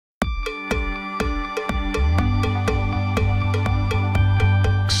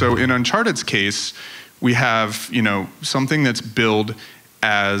So in Uncharted's case, we have, you know, something that's billed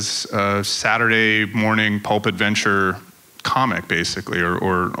as a Saturday morning pulp adventure comic, basically,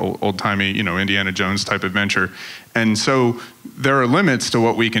 or old-timey, you know, Indiana Jones type adventure. And so there are limits to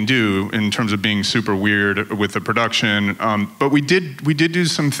what we can do in terms of being super weird with the production. But we did do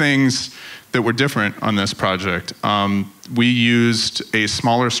some things that were different on this project. We used a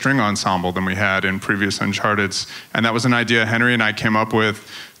smaller string ensemble than we had in previous Uncharted's, and that was an idea Henry and I came up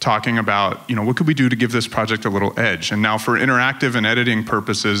with, talking about, you know, what could we do to give this project a little edge? And now for interactive and editing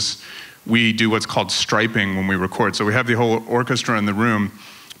purposes, we do what's called striping when we record. So we have the whole orchestra in the room.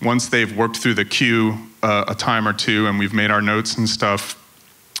 Once they've worked through the cue a time or two and we've made our notes and stuff,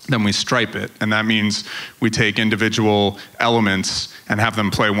 then we stripe it. And that means we take individual elements and have them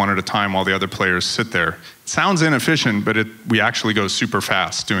play one at a time while the other players sit there. It sounds inefficient, but we actually go super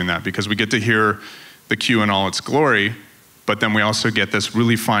fast doing that because we get to hear the cue in all its glory, but then we also get this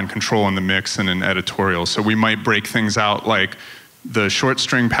really fine control in the mix and in editorial. So we might break things out like the short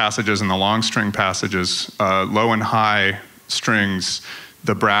string passages and the long string passages, low and high strings,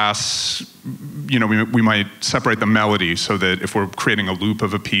 the brass, you know, we might separate the melody so that if we're creating a loop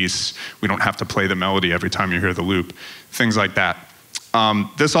of a piece, we don't have to play the melody every time you hear the loop, things like that.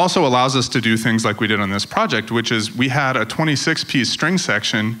 This also allows us to do things like we did on this project, which is we had a 26-piece string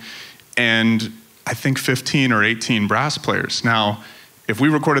section and I think 15 or 18 brass players. Now, if we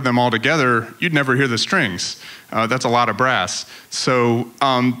recorded them all together, you'd never hear the strings. That's a lot of brass. So,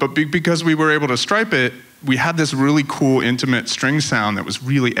 because we were able to stripe it, we had this really cool, intimate string sound that was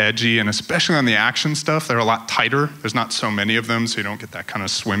really edgy, and especially on the action stuff, they're a lot tighter. There's not so many of them, so you don't get that kind of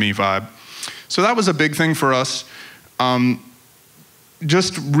swimmy vibe. So that was a big thing for us.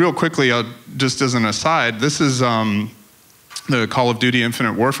 Just real quickly, just as an aside, this is the Call of Duty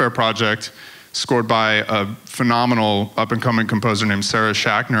Infinite Warfare project, scored by a phenomenal up-and-coming composer named Sarah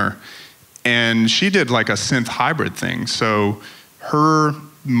Schachner. And she did like a synth hybrid thing. So her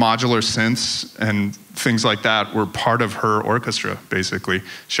modular synths and things like that were part of her orchestra, basically.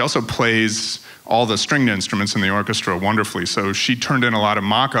 She also plays all the stringed instruments in the orchestra wonderfully. So she turned in a lot of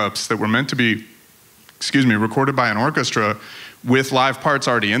mock-ups that were meant to be, recorded by an orchestra with live parts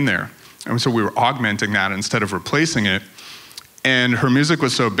already in there. And so we were augmenting that instead of replacing it. And her music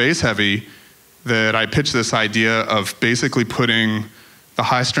was so bass-heavy that I pitched this idea of basically putting the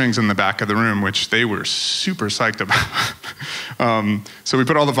high strings in the back of the room, which they were super psyched about. So we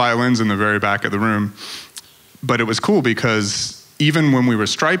put all the violins in the very back of the room. But it was cool because even when we were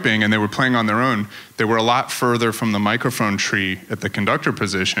striping and they were playing on their own, they were a lot further from the microphone tree at the conductor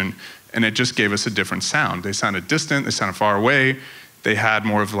position, and it just gave us a different sound. They sounded distant, they sounded far away, they had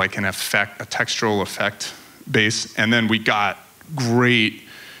more of like an effect, a textural effect bass, and then we got great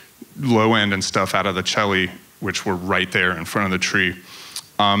low end and stuff out of the cello, which were right there in front of the tree.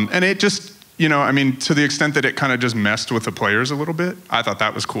 And it just, you know, I mean, to the extent that it kind of just messed with the players a little bit, I thought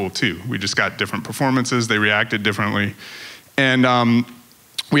that was cool too. We just got different performances, they reacted differently. And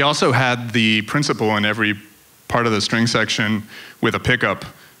we also had the principal in every part of the string section with a pickup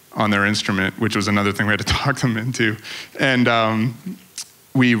on their instrument, which was another thing we had to talk them into. And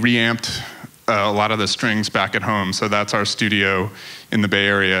we reamped a lot of the strings back at home. So that's our studio in the Bay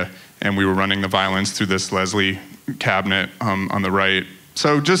Area. And we were running the violins through this Leslie cabinet on the right.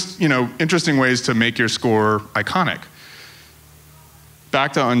 So just, you know, interesting ways to make your score iconic.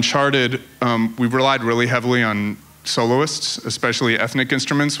 Back to Uncharted, we relied really heavily on soloists, especially ethnic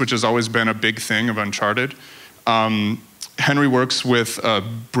instruments, which has always been a big thing of Uncharted. Henry works with a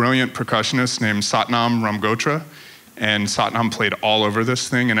brilliant percussionist named Satnam Ramgotra, and Satnam played all over this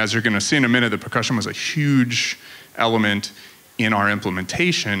thing, and as you're gonna see in a minute, the percussion was a huge element in our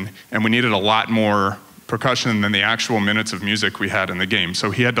implementation, and we needed a lot more percussion than the actual minutes of music we had in the game.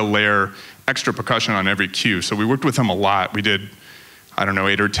 So he had to layer extra percussion on every cue. So we worked with him a lot. We did, I don't know,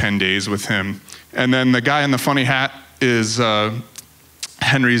 8 or 10 days with him. And then the guy in the funny hat is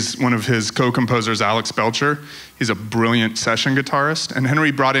Henry's, one of his co-composers, Alex Belcher. He's a brilliant session guitarist. And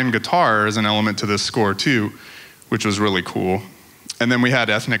Henry brought in guitar as an element to this score too, which was really cool. And then we had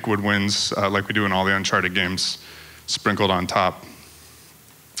ethnic woodwinds, like we do in all the Uncharted games, sprinkled on top.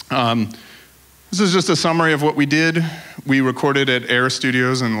 This is just a summary of what we did. We recorded at Air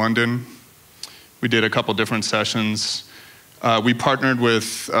Studios in London. We did a couple different sessions. We partnered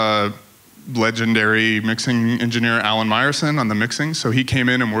with legendary mixing engineer Alan Meyerson on the mixing. So he came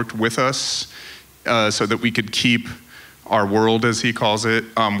in and worked with us so that we could keep our world, as he calls it,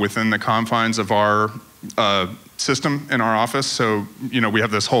 within the confines of our system in our office. So, you know, we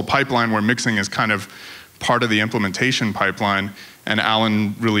have this whole pipeline where mixing is kind of part of the implementation pipeline. And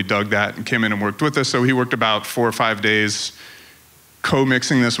Alan really dug that and came in and worked with us. So he worked about 4 or 5 days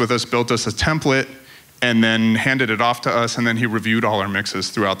co-mixing this with us, built us a template, and then handed it off to us, and then he reviewed all our mixes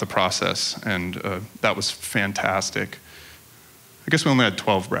throughout the process, and that was fantastic. I guess we only had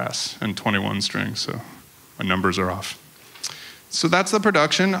 12 brass and 21 strings, so my numbers are off. So that's the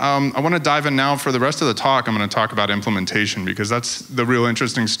production. I want to dive in now. For the rest of the talk, I'm going to talk about implementation, because that's the real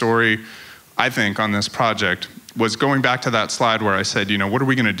interesting story, I think, on this project, was going back to that slide where I said, you know, what are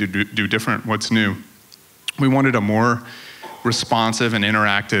we going to do different? What's new? We wanted a more responsive and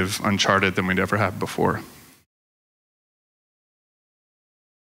interactive Uncharted than we'd ever had before.